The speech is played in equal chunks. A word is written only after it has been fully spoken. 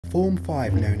Form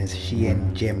 5, known as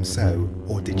Shien Djem Ss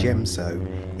or Djem Ss,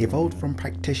 evolved from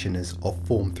practitioners of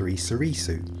Form 3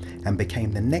 Surisu and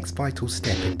became the next vital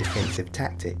step in defensive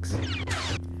tactics.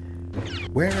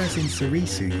 Whereas in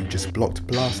Surisu you just blocked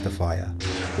blaster fire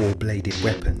or bladed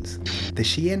weapons, the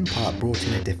Shien part brought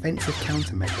in a defensive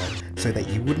countermeasure so that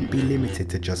you wouldn't be limited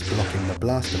to just blocking the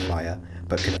blaster fire,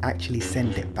 but could actually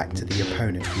send it back to the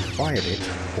opponent who fired it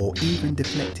or even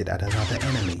deflect it at another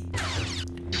enemy.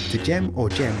 Djem or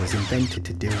Gem was invented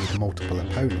to deal with multiple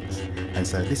opponents, and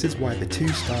so this is why the two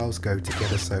styles go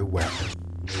together so well.